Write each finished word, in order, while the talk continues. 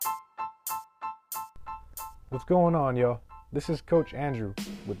What's going on, y'all? This is Coach Andrew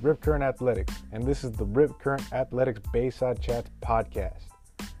with Rip Current Athletics, and this is the Rip Current Athletics Bayside Chats podcast.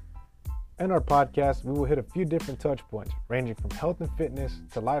 In our podcast, we will hit a few different touch points, ranging from health and fitness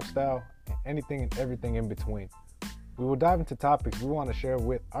to lifestyle and anything and everything in between. We will dive into topics we want to share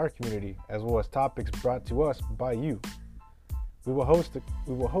with our community, as well as topics brought to us by you. We will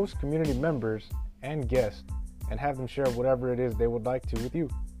host community members and guests and have them share whatever it is they would like to with you.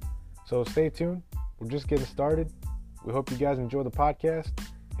 So stay tuned. We're just getting started. We hope you guys enjoy the podcast,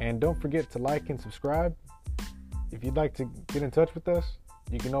 and don't forget to like and subscribe. If you'd like to get in touch with us,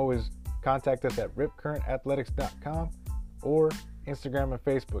 you can always contact us at ripcurrentathletics.com or Instagram and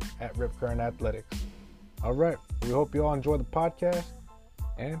Facebook at ripcurrentathletics. All right, we hope you all enjoy the podcast,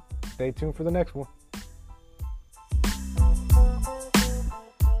 and stay tuned for the next one.